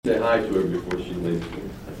hi to her before she leaves.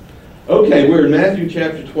 Okay, we're in Matthew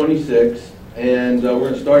chapter 26, and we're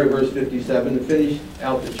going to start at verse 57 and finish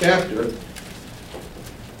out the chapter.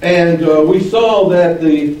 And we saw that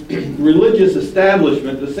the religious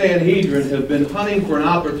establishment, the Sanhedrin, have been hunting for an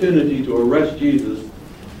opportunity to arrest Jesus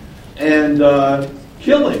and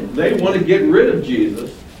kill him. They want to get rid of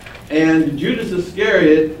Jesus. And Judas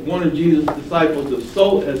Iscariot, one of Jesus' disciples,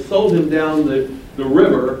 has sold him down the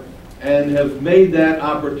river and have made that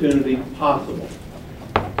opportunity possible.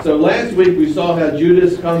 So last week we saw how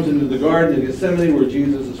Judas comes into the Garden of Gethsemane where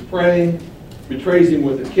Jesus is praying, betrays him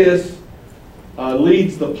with a kiss,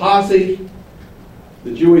 leads the posse,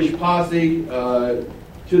 the Jewish posse, to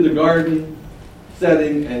the garden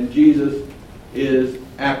setting, and Jesus is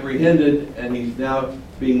apprehended and he's now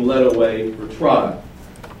being led away for trial.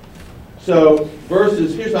 So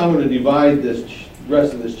here's how I'm going to divide this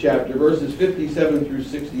rest of this chapter. Verses 57 through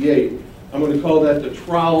 68, I'm going to call that the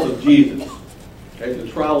trial of Jesus. Okay, the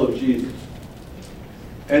trial of Jesus.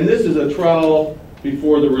 And this is a trial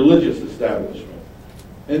before the religious establishment.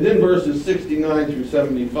 And then verses 69 through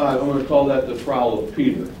 75, I'm going to call that the trial of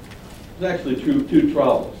Peter. There's actually two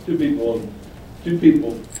trials, two people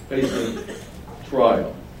facing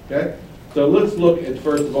trial. Okay? So let's look at,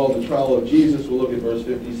 first of all, the trial of Jesus. We'll look at verse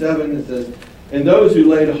 57. It says, "And those who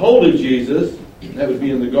laid hold of Jesus," that would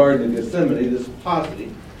be in the Garden of Gethsemane, this posse,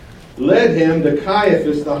 "led him to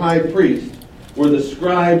Caiaphas the high priest, where the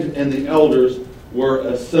scribes and the elders were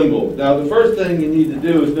assembled." Now, the first thing you need to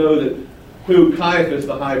do is know that who Caiaphas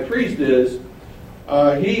the high priest is.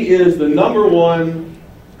 He is the number one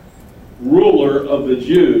ruler of the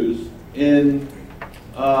Jews in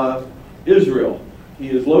Israel. He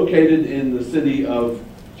is located in the city of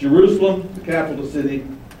Jerusalem, the capital city,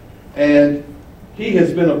 and he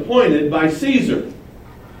has been appointed by Caesar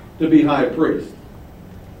to be high priest.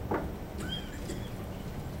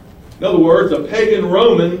 In other words, a pagan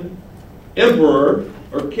Roman emperor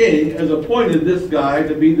or king has appointed this guy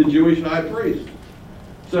to be the Jewish high priest.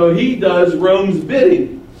 So he does Rome's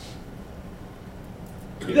bidding.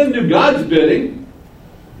 He doesn't do God's bidding,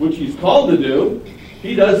 which he's called to do.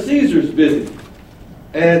 He does Caesar's bidding.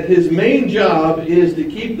 And his main job is to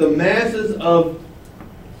keep the masses of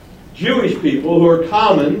Jewish people, who are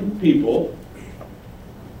common people,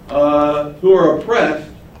 who are oppressed,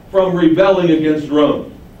 from rebelling against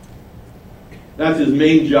Rome. That's his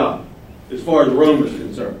main job, as far as Rome is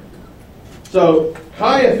concerned. So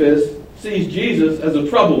Caiaphas sees Jesus as a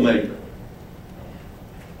troublemaker.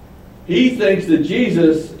 He thinks that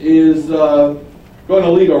Jesus is going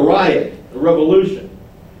to lead a riot, a revolution.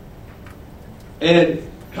 And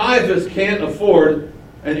Caiaphas can't afford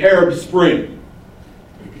an Arab Spring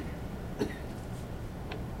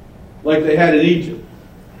like they had in Egypt,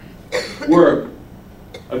 where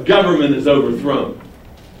a government is overthrown.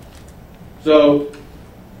 So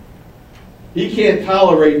he can't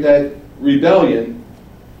tolerate that rebellion,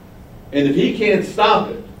 and if he can't stop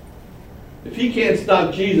it, if he can't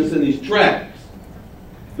stop Jesus in his tracks,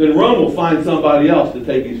 then Rome will find somebody else to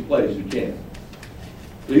take his place who can.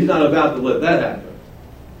 So he's not about to let that happen.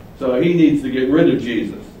 So he needs to get rid of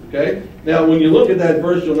Jesus. Okay? Now, when you look at that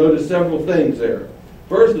verse, you'll notice several things there.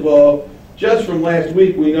 First of all, just from last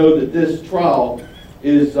week, we know that this trial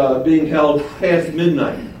is being held past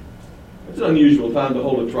midnight. It's an unusual time to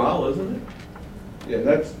hold a trial, isn't it? Yeah,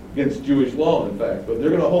 that's against Jewish law, in fact. But they're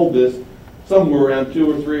going to hold this somewhere around 2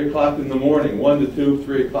 or 3 o'clock in the morning, 1 to 2,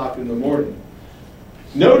 3 o'clock in the morning.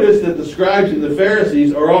 Notice that the scribes and the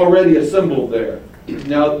Pharisees are already assembled there.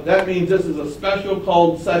 Now, that means this is a special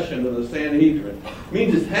called session of the Sanhedrin. It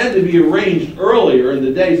means it had to be arranged earlier in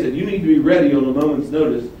the day, said you need to be ready on a moment's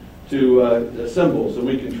notice to assemble so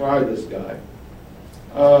we can try this guy.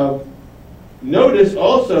 Notice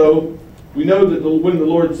also, we know that when the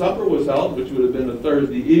Lord's Supper was held, which would have been a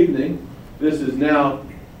Thursday evening, this is now,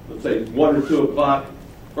 let's say, 1 or 2 o'clock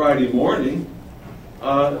Friday morning.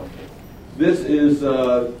 This is,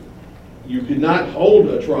 you could not hold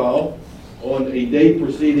a trial on a day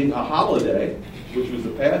preceding a holiday, which was the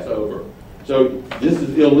Passover. So this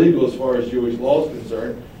is illegal as far as Jewish law is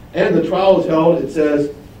concerned. And the trial is held, it says,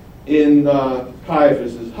 in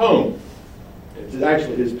Caiaphas' home. It's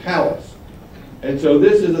actually his palace. And so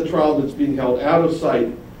this is a trial that's being held out of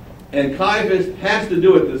sight. And Caiaphas has to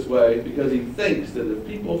do it this way because he thinks that if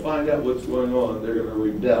people find out what's going on, they're going to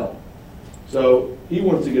rebel. So he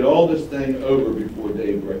wants to get all this thing over before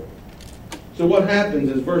daybreak. So what happens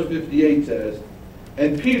is verse 58 says,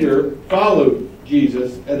 "And Peter followed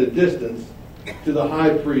Jesus at a distance to the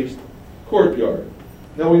high priest's courtyard."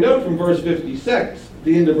 Now we know from verse 56, at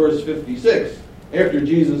the end of verse 56, after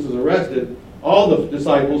Jesus is arrested, all the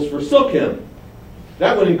disciples forsook him.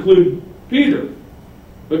 That would include Peter.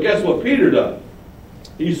 But guess what Peter does?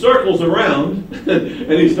 He circles around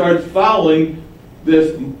and he starts following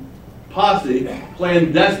this posse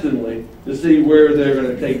clandestinely to see where they're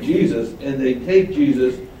going to take Jesus, and they take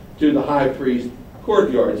Jesus to the high priest's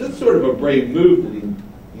courtyards. It's sort of a brave move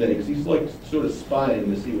that he makes. He's like sort of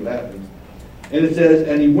spying to see what happens. And it says,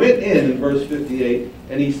 and he went in verse 58,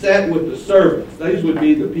 and he sat with the servants. These would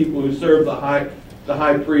be the people who serve the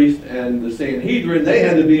high priest and the Sanhedrin. They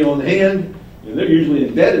had to be on hand. And they're usually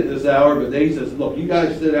in bed at this hour, but he says, look, you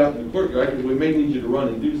guys sit out in the courtyard because we may need you to run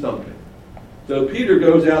and do something. So Peter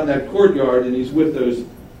goes out in that courtyard, and he's with those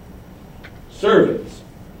servants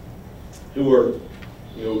who are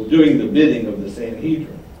doing the bidding of the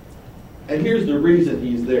Sanhedrin. And here's the reason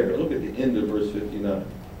he's there. Look at the end of verse 59.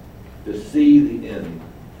 To see the end.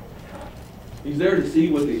 He's there to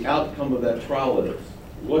see what the outcome of that trial is.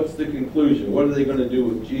 What's the conclusion? What are they going to do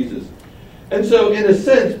with Jesus? And so, in a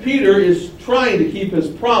sense, Peter is trying to keep his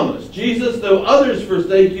promise. Jesus, though others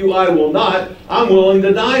forsake you, I will not. I'm willing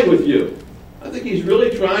to die with you. I think he's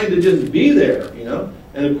really trying to just be there,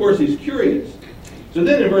 And of course, he's curious. So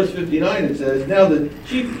then in verse 59 it says, now the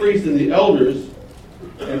chief priests and the elders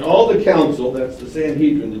and all the council, that's the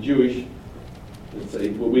Sanhedrin, the Jewish, let's say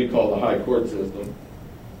what we call the high court system,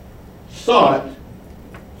 sought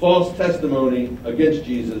false testimony against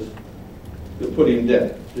Jesus to put him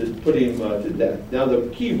to death. Now the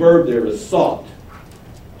key verb there is sought.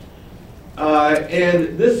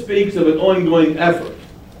 And this speaks of an ongoing effort.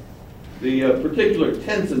 The particular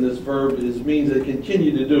tense in this verb means they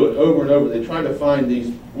continue to do it over and over. They try to find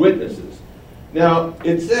these witnesses. Now,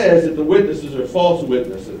 it says that the witnesses are false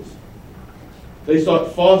witnesses. They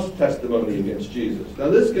sought false testimony against Jesus. Now,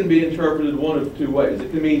 this can be interpreted one of two ways.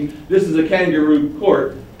 It can mean this is a kangaroo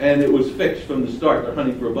court, and it was fixed from the start. They're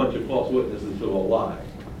hunting for a bunch of false witnesses who will lie.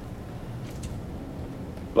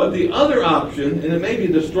 But the other option, and it may be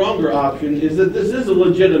the stronger option, is that this is a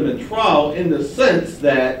legitimate trial in the sense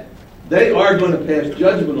that they are going to pass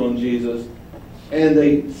judgment on Jesus, and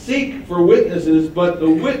they seek for witnesses, but the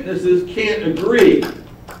witnesses can't agree.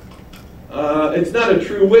 It's not a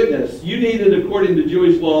true witness. You needed, according to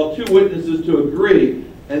Jewish law, 2 witnesses to agree,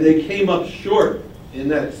 and they came up short in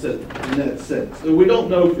that sense. So we don't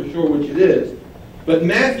know for sure which it is, but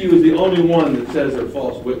Matthew is the only one that says they're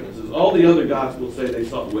false witnesses. All the other Gospels say they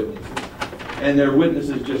sought witnesses, and their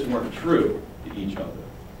witnesses just weren't true to each other.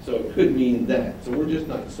 So it could mean that. So we're just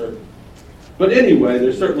not certain. But anyway,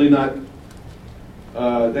 they're certainly not,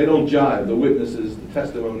 they don't jive. The witnesses, the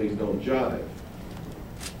testimonies don't jive.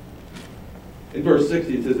 In verse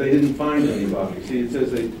 60, it says they didn't find anybody. See, it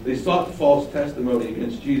says they sought false testimony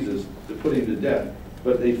against Jesus to put him to death,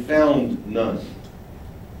 but they found none.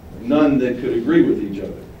 None that could agree with each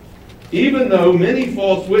other. Even though many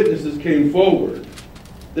false witnesses came forward,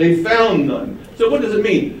 they found none. So what does it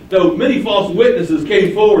mean? Though many false witnesses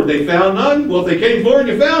came forward, they found none? Well, if they came forward,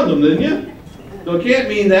 you found them, didn't you? So it can't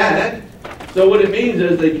mean that. So what it means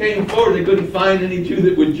is they came forward, they couldn't find any 2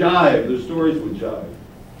 that would jive. Their stories would jive.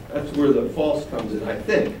 That's where the false comes in, I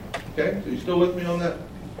think. Okay? So you still with me on that?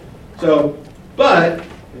 So, but,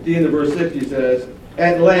 at the end of verse 60 it says,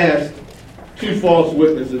 at last, 2 false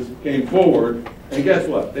witnesses came forward, and guess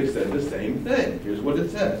what? They said the same thing. Here's what it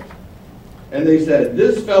says. And they said,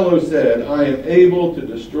 this fellow said, I am able to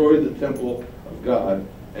destroy the temple of God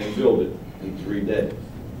and build it in 3 days.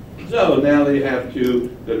 So now they have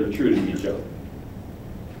 2 that are true to each other.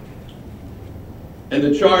 And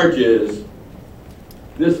the charge is,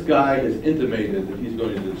 this guy has intimated that he's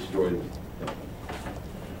going to destroy the temple.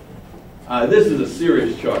 This is a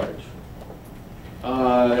serious charge.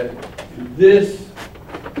 This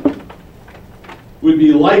would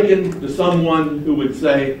be likened to someone who would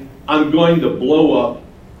say, I'm going to blow up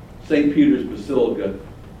St. Peter's Basilica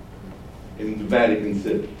in the Vatican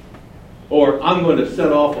City. Or I'm going to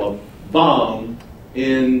set off a bomb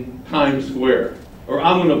in Times Square. Or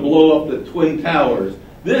I'm going to blow up the Twin Towers.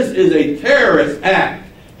 This is a terrorist act.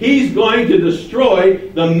 He's going to destroy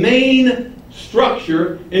the main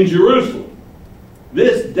structure in Jerusalem.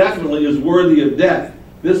 This definitely is worthy of death.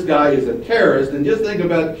 This guy is a terrorist. And just think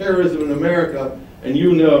about terrorism in America, and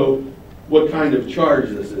you know what kind of charge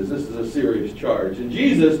this is. This is a serious charge. And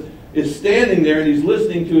Jesus is standing there, and he's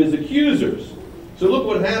listening to his accusers. So look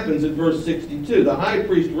what happens in verse 62. The high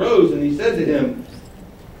priest rose, and he said to him,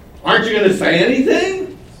 aren't you going to say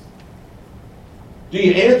anything? Do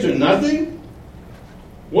you answer nothing?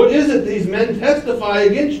 What is it these men testify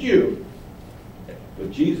against you?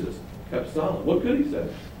 But Jesus kept silent. What could he say?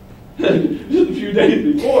 Just a few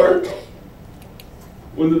days before,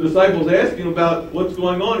 when the disciples asked him about what's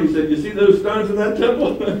going on, he said, you see those stones in that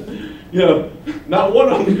temple? Not one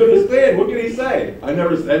of them is going to stand. What can he say? I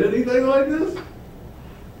never said anything like this.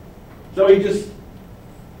 So he just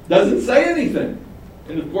doesn't say anything.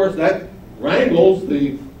 And of course that wrangles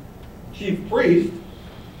the chief priest.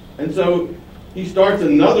 And so he starts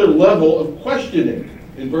another level of questioning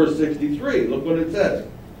in verse 63. Look what it says.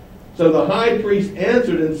 So the high priest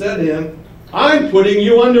answered and said to him, I'm putting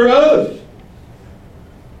you under oath.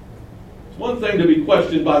 It's one thing to be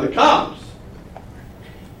questioned by the cops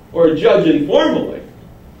or a judge informally.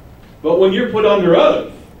 But when you're put under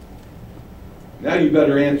oath, now you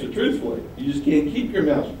better answer truthfully. You just can't keep your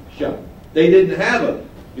mouth shut. They didn't have a,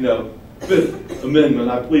 Fifth Amendment.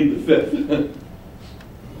 I plead the Fifth.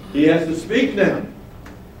 He has to speak now.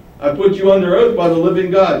 I put you under oath by the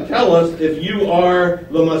living God. Tell us if you are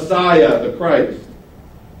the Messiah, the Christ,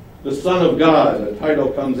 the Son of God. A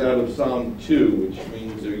title comes out of Psalm 2, which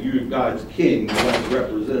means are you God's king, God's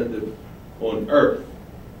representative on earth.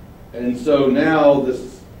 And so now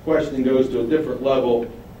this question goes to a different level,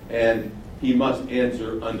 and he must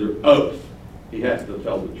answer under oath. He has to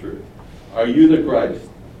tell the truth. Are you the Christ,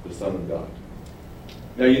 the Son of God?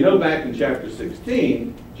 Now, back in chapter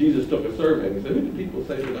 16, Jesus took a survey and said, who do people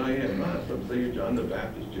say that I am? Some say you're John the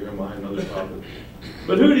Baptist, Jeremiah, another prophet.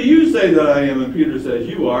 But who do you say that I am? And Peter says,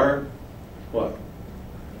 you are, what?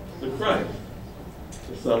 The Christ,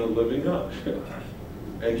 the Son of the living God.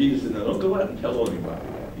 And Jesus said, no, don't go out and tell anybody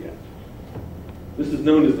that yet. This is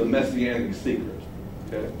known as the Messianic secret.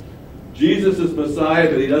 Okay? Jesus is Messiah,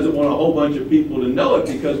 but he doesn't want a whole bunch of people to know it,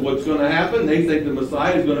 because what's going to happen, they think the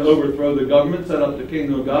Messiah is going to overthrow the government, set up the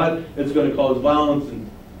kingdom of God. It's going to cause violence and,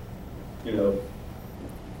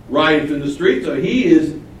 riots in the streets. So he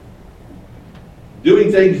is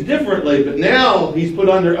doing things differently. But now he's put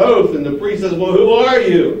under oath, and the priest says, well, who are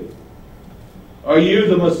you? Are you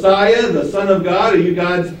the Messiah, the Son of God? Are you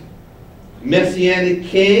God's Messianic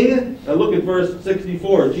king? Now look at verse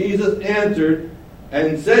 64. Jesus answered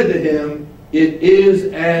and said to him, it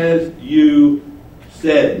is as you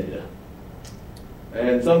said.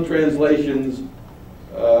 And some translations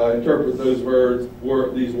interpret these words,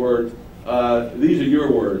 these are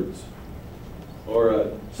your words,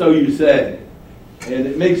 or so you say. And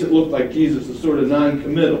it makes it look like Jesus is sort of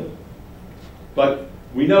non-committal. But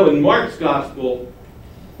we know in Mark's gospel,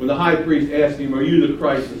 when the high priest asked him, are you the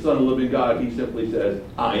Christ, the Son of the living God? He simply says,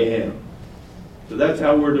 I am. So that's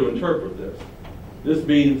how we're to interpret this. This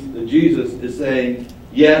means that Jesus is saying,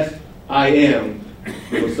 yes, I am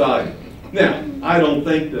the Messiah. Now, I don't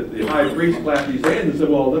think that the high priest clapped his hands and said,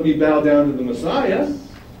 well, let me bow down to the Messiah.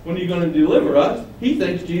 When are you going to deliver us? He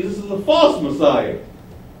thinks Jesus is a false Messiah.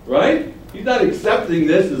 Right? He's not accepting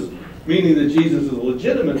this as meaning that Jesus is a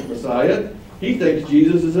legitimate Messiah. He thinks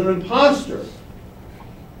Jesus is an imposter.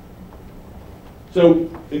 So,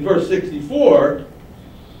 in verse 64,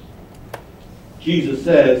 Jesus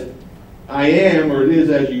says, I am, or it is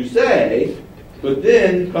as you say, but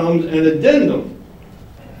then comes an addendum.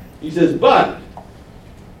 He says, but,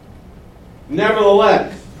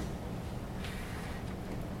 nevertheless,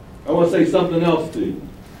 I want to say something else to you.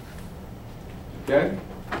 Okay?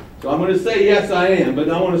 So I'm going to say, yes, I am, but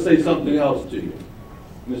I want to say something else to you,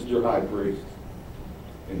 Mr. High Priest.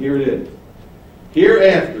 And here it is.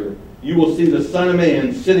 Hereafter, you will see the Son of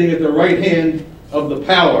Man sitting at the right hand of the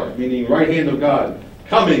power, meaning right hand of God,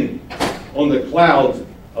 coming on the clouds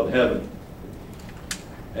of heaven.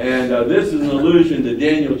 And this is an allusion to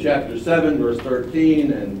Daniel chapter 7, verse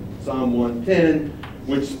 13, and Psalm 110,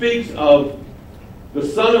 which speaks of the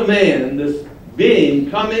Son of Man, this being,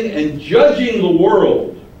 coming and judging the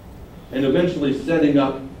world, and eventually setting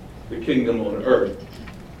up the kingdom on earth.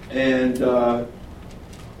 And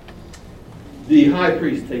the high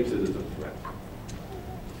priest takes it as a threat.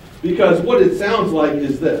 Because what it sounds like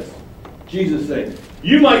is this. Jesus saying,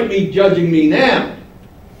 you might be judging me now,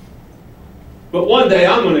 but one day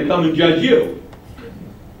I'm going to come and judge you.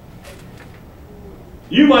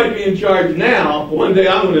 You might be in charge now, but one day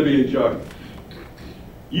I'm going to be in charge.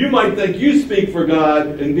 You might think you speak for God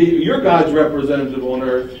and you're God's representative on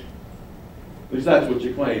earth. At least that's what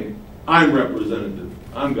you claim. I'm representative.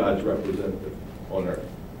 I'm God's representative on earth.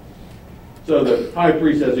 So the high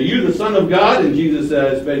priest says, are you the Son of God? And Jesus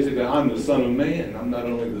says, basically, I'm the Son of Man. I'm not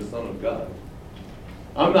only the Son of God.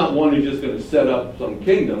 I'm not one who's just going to set up some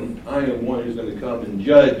kingdom. I am one who's going to come and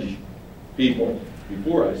judge people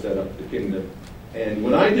before I set up the kingdom. And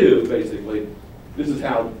when I do, basically, this is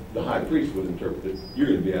how the high priest would interpret it. You're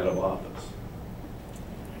going to be out of office.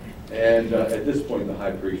 And at this point, the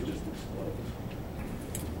high priest just explodes.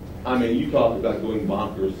 I mean, you talk about going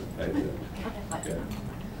bonkers. Okay.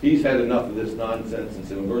 He's had enough of this nonsense. And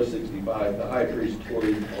so in verse 65, the high priest tore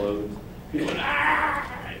his clothes. He went,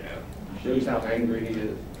 Shows how angry he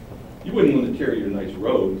is. You wouldn't want to tear your nice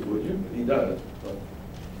robes, would you? But he does. But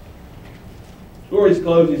story's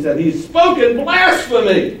closed. He said, he's spoken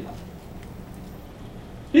blasphemy.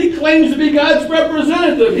 He claims to be God's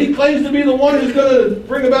representative. He claims to be the one who's going to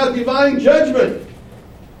bring about divine judgment.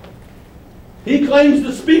 He claims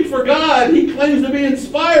to speak for God. He claims to be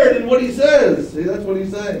inspired in what he says. See, that's what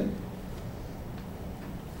he's saying.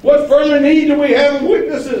 What further need do we have of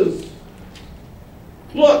witnesses?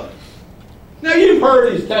 Look, now you've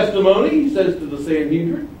heard his testimony, he says to the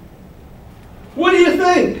Sanhedrin. What do you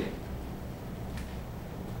think?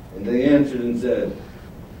 And they answered and said,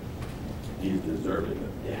 he's deserving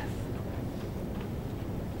of death.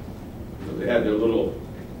 So they had their little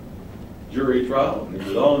jury trial, and if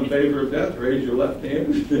it's all in favor of death, raise your left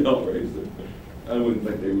hand. They all raised it. I wouldn't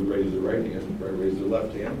think they would raise their right hand, they'd raise their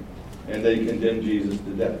left hand. And they condemned Jesus to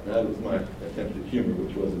death. That was my attempt at humor,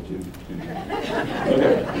 which wasn't too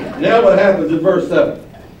Okay. Now what happens in verse 7?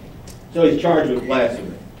 So he's charged with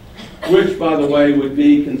blasphemy, which, by the way, would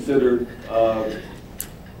be considered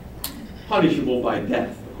punishable by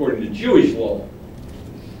death, according to Jewish law.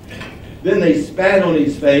 Then they spat on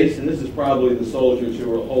his face, and this is probably the soldiers who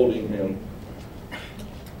were holding him.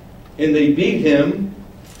 And they beat him,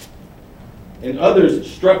 and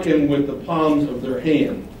others struck him with the palms of their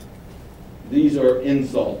hand. These are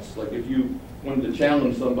insults. Like if you wanted to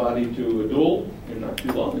challenge somebody to a duel, and not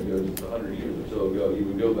too long ago, just 100 years or so ago, you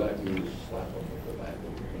would go back and you just slap them with the back of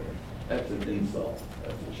your hand. That's an insult.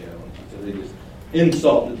 That's a challenge. So they just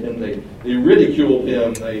insulted him. They ridiculed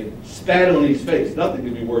him. They spat on his face. Nothing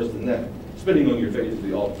could be worse than that. Spitting on your face is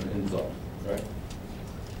the ultimate insult. Right?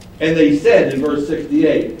 And they said in verse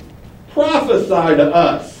 68, prophesy to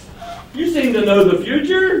us. You seem to know the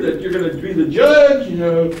future, that you're going to be the judge,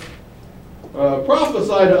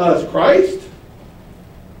 prophesy to us, Christ.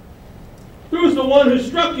 Who's the one who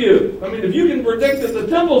struck you? I mean, if you can predict that the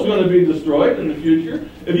temple's going to be destroyed in the future,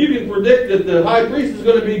 if you can predict that the high priest is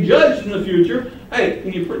going to be judged in the future, hey,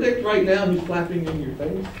 can you predict right now who's clapping in your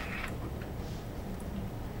face?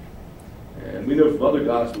 And we know from other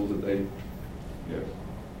Gospels that they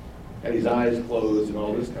had his eyes closed and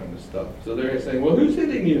all this kind of stuff. So they're saying, well, who's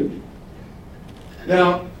hitting you?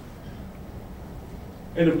 Now,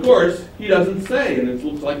 and of course, he doesn't say, and it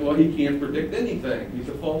looks like, well, he can't predict anything. He's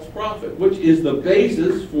a false prophet, which is the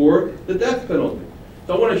basis for the death penalty.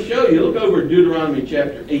 So I want to show you, look over at Deuteronomy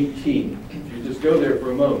chapter 18. If you just go there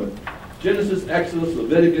for a moment. Genesis, Exodus,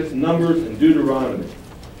 Leviticus, Numbers, and Deuteronomy.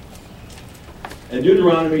 And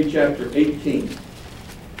Deuteronomy chapter 18.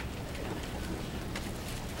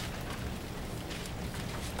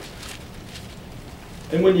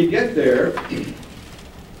 And when you get there,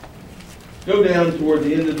 go down toward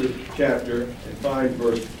the end of the chapter and find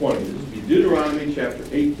verse 20. This will be Deuteronomy chapter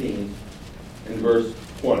 18 and verse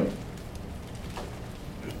 20.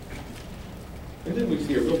 And then we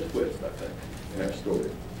see a real twist, I think, in our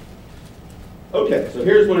story. Okay, so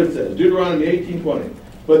here's what it says. Deuteronomy 18:20.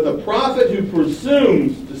 But the prophet who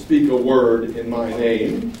presumes to speak a word in my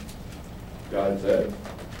name, God said,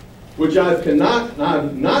 which I've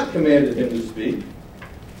not commanded him to speak,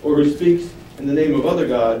 or who speaks in the name of other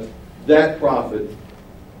gods, that prophet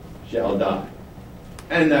shall die.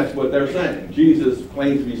 And that's what they're saying. Jesus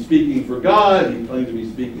claims to be speaking for God. He claims to be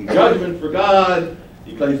speaking judgment for God.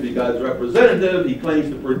 He claims to be God's representative. He claims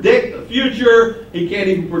to predict the future. He can't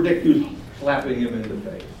even predict who's slapping him in the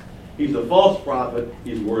face. He's a false prophet.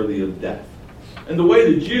 He's worthy of death. And the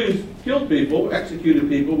way the Jews killed people, executed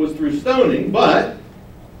people, was through stoning, but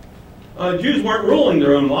Jews weren't ruling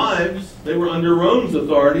their own lives. They were under Rome's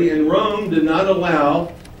authority, and Rome did not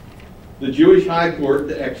allow the Jewish high court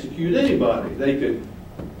to execute anybody. They could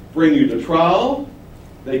bring you to trial.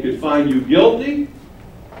 They could find you guilty.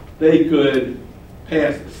 They could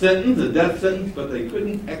pass a sentence, a death sentence, but they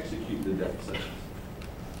couldn't execute the death sentence.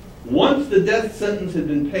 Once the death sentence had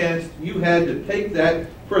been passed, you had to take that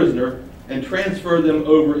prisoner and transfer them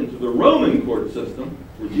over into the Roman court system,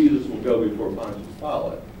 where Jesus will go before Pontius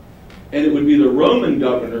Pilate. And it would be the Roman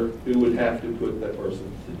governor who would have to put that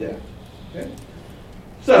person to death. Okay?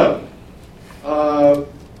 So,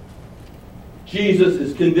 Jesus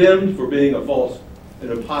is condemned for being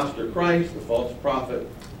an impostor Christ, a false prophet,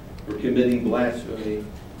 for committing blasphemy.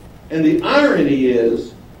 And the irony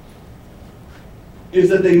is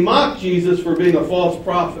that they mock Jesus for being a false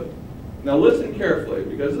prophet. Now listen carefully,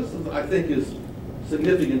 because this is, I think, is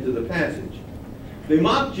significant to the passage. They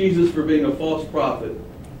mock Jesus for being a false prophet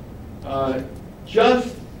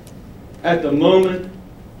just at the moment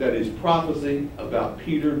that his prophecy about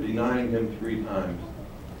Peter denying him 3 times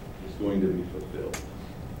is going to be fulfilled.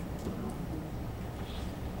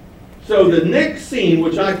 So the next scene,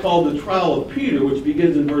 which I call the trial of Peter, which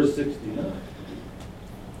begins in verse 69,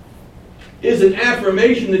 is an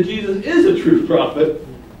affirmation that Jesus is a true prophet,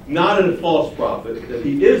 not a false prophet, that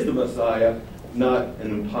he is the Messiah, not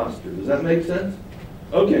an impostor. Does that make sense?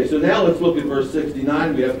 Okay, so now let's look at verse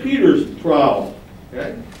 69. We have Peter's trial.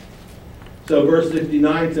 Okay? So verse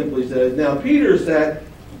 69 simply says, "Now Peter sat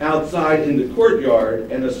outside in the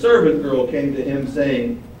courtyard, and a servant girl came to him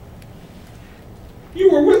saying, 'You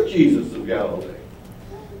were with Jesus of Galilee.'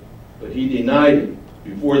 But he denied it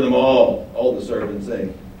before them all the servants,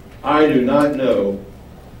 saying, 'I do not know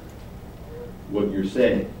what you're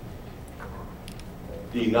saying.'"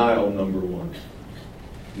 Denial number one.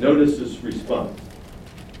 Notice this response.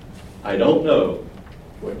 "I don't know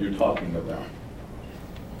what you're talking about.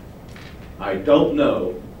 I don't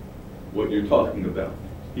know what you're talking about."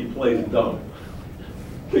 He plays dumb.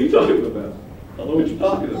 What are you talking about? I don't know what you're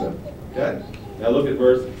talking about. Okay? Now look at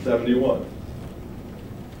verse 71.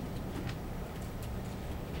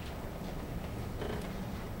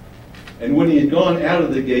 "And when he had gone out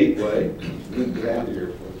of the gateway," get out of here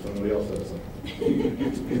before somebody else says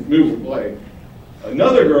something. Move and play.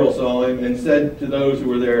 "Another girl saw him and said to those who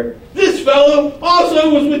were there, 'This fellow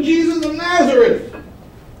also was with Jesus of Nazareth.'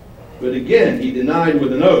 But again he denied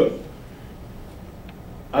with an oath,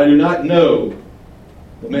 'I do not know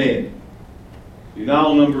the man.'"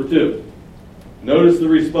 Denial number two. Notice the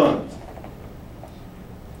response.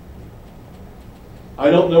 "I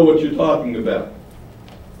don't know what you're talking about.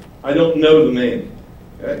 I don't know the man."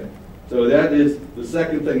 Okay? So that is the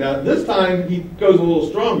second thing. Now, this time he goes a little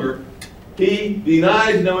stronger. He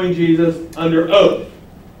denies knowing Jesus under oath.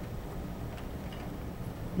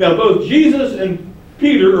 Now, both Jesus and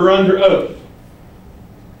Peter are under oath.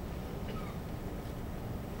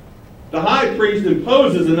 The high priest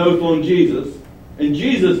imposes an oath on Jesus, and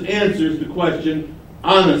Jesus answers the question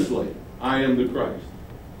honestly, "I am the Christ."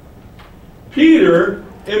 Peter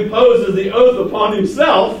imposes the oath upon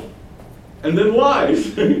himself and then lies.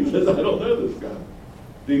 He says, "I don't know this guy."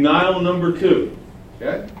 Denial number two.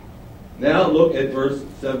 Okay? Now look at verse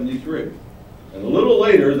 73. "And a little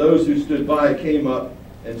later, those who stood by came up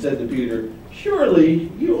and said to Peter,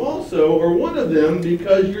 'Surely you also are one of them,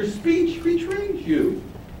 because your speech betrays you.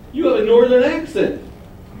 You have a northern accent.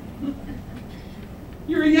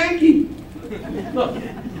 You're a Yankee. Look,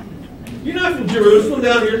 you're not from Jerusalem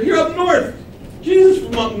down here. You're up north. Jesus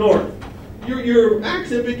from up north. Your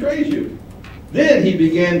accent betrays you.' Then he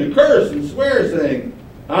began to curse and swear, saying,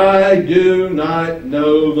 'I do not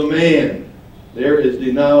know the man.'" There is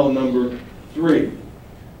denial number three.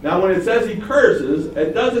 Now, when it says he curses,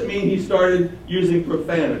 it doesn't mean he started using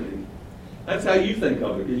profanity. That's how you think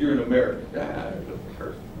of it, because you're an American. It's a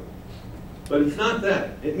curse. But it's not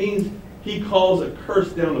that. It means he calls a curse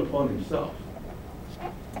down upon himself.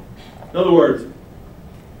 In other words,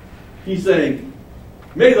 he's saying,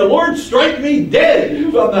 "May the Lord strike me dead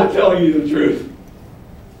if I'm not telling you the truth."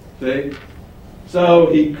 See? So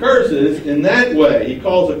he curses in that way. He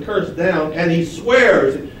calls a curse down, and he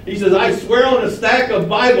swears. He says, "I swear on a stack of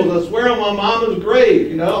Bibles. I swear on my mama's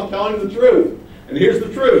grave. I'm telling the truth. And here's the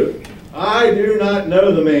truth. I do not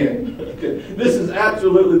know the man." Okay. This is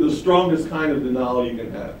absolutely the strongest kind of denial you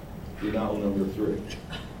can have. Denial number three.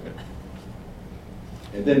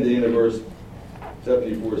 And then the end of verse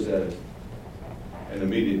 74 says, "And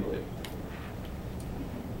immediately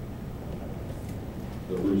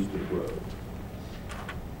the rooster crowed,"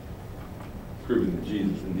 proving that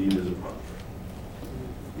Jesus indeed is a prophet.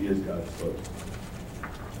 He is God's spoke.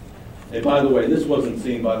 And by the way, this wasn't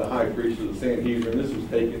seen by the high priest or the Sanhedrin.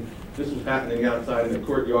 This was happening outside in the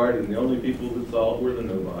courtyard, and the only people that saw it were the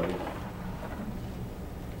nobodies.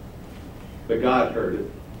 But God heard it,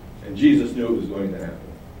 and Jesus knew it was going to happen.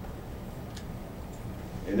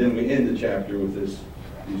 And then we end the chapter with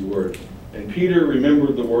these words. "And Peter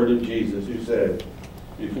remembered the word of Jesus, who said,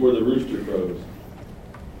 'Before the rooster crows,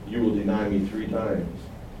 you will deny me 3 times.'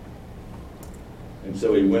 And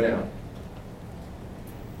so he went out,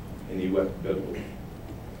 and he wept bitterly."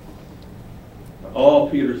 All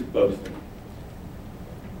Peter's boasting.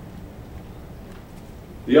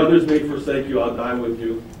 "The others may forsake you, I'll die with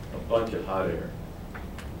you." A bunch of hot air.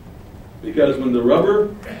 Because when the rubber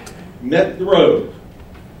met the road,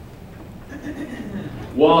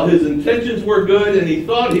 while his intentions were good and he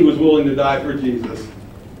thought he was willing to die for Jesus,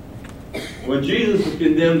 when Jesus was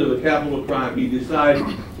condemned to the capital crime, he decided,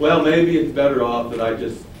 well, maybe it's better off that I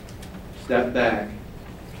just step back,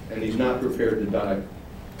 and he's not prepared to die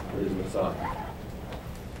for his Messiah.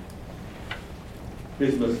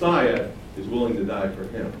 His Messiah is willing to die for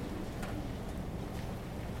him.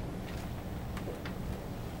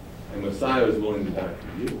 And Messiah is willing to die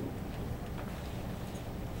for you.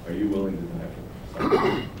 Are you willing to die for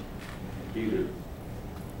something? Peter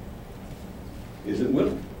isn't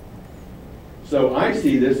willing. So I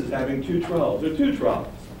see this as having two trials. There are two trials.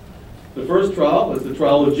 The first trial is the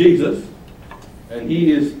trial of Jesus, and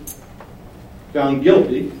he is found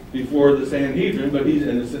guilty before the Sanhedrin, but he's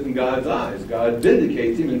innocent in God's eyes. God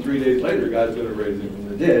vindicates him, and 3 days later, God's going to raise him from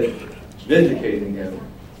the dead, vindicating him.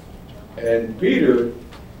 And Peter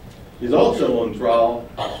is also on trial,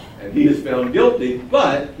 and he is found guilty,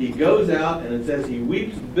 but he goes out, and it says he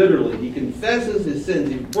weeps bitterly. He confesses his sins.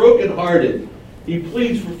 He's brokenhearted. He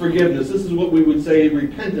pleads for forgiveness. This is what we would say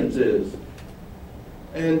repentance is.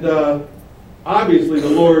 And obviously the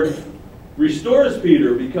Lord restores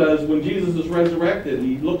Peter, because when Jesus is resurrected,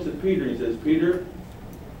 he looks at Peter and he says, Peter,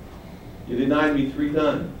 you denied me 3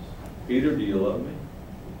 times. Peter, do you love me?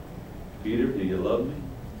 Peter, do you love me?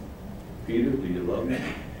 Peter, do you love me?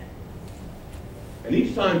 And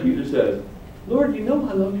each time Peter says, Lord, you know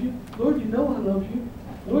I love you. Lord, you know I love you.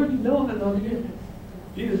 Lord, you know I love you.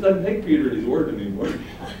 Jesus doesn't take Peter at his word anymore.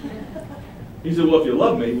 He said, well, if you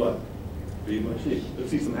love me, what? Feed my sheep.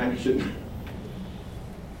 Let's see some action.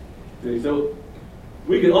 See, so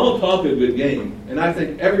we can all talk a good game, and I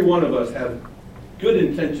think every one of us have good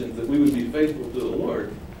intentions that we would be faithful to the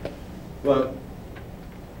Lord. But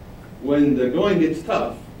when the going gets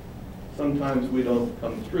tough, sometimes we don't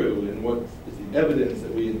come through, and what is the evidence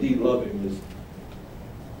that we indeed love him is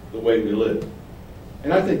the way we live.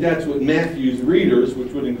 And I think that's what Matthew's readers,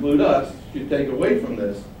 which would include us, should take away from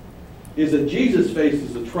this, is that Jesus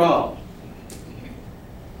faces a trial.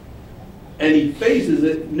 And he faces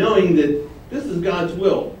it knowing that this is God's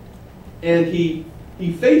will. And he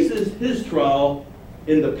faces his trial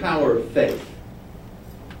in the power of faith.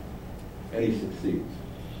 And he succeeds.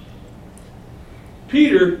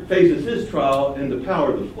 Peter faces his trial in the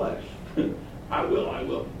power of the flesh. I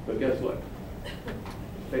will. But guess what? It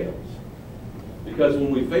fails. Because when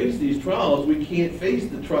we face these trials, we can't face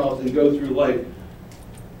the trials and go through life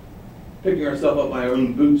picking ourselves up by our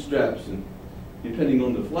own bootstraps and depending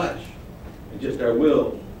on the flesh and just our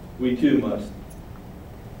will. We too must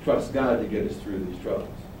trust God to get us through these trials.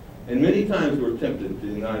 And many times we're tempted to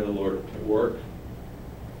deny the Lord at work,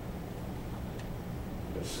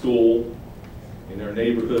 at school, in our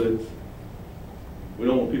neighborhoods. We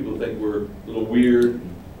don't want people to think we're a little weird.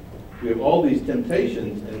 We have all these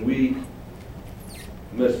temptations, and we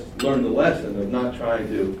must learn the lesson of not trying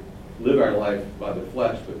to live our life by the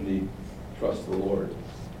flesh, but indeed trust the Lord.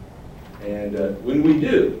 And when we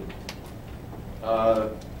do,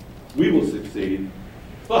 we will succeed.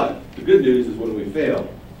 But the good news is when we fail,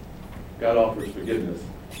 God offers forgiveness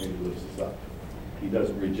and he lifts us up. He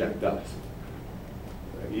doesn't reject us.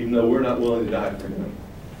 Even though we're not willing to die for him,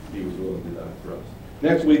 he was willing to die for us.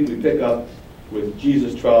 Next week we pick up with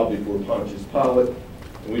Jesus' trial before Pontius Pilate,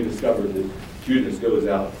 and we discover that Judas goes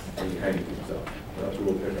out and he hangs himself. That's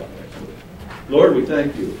what we'll pick up next week. Lord, we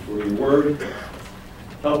thank you for your word.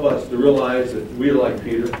 Help us to realize that we are like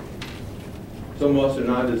Peter. Some of us are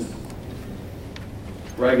not as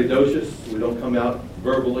braggadocious. We don't come out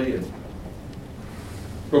verbally and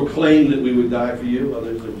proclaim that we would die for you.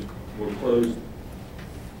 Others are more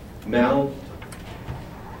closed-mouthed.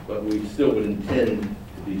 But we still would intend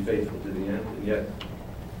to be faithful to the end. And yet,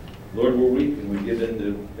 Lord, we're weak and we give in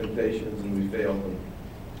to temptations and we fail. And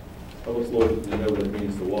help us, Lord, to know what it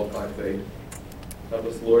means to walk by faith. Help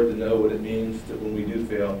us, Lord, to know what it means that when we do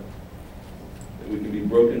fail, that we can be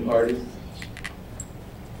brokenhearted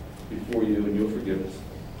before you and you'll forgive us.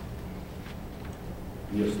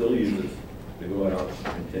 And you'll still use us to go out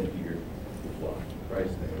and tend to your flock. In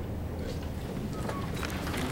Christ's name.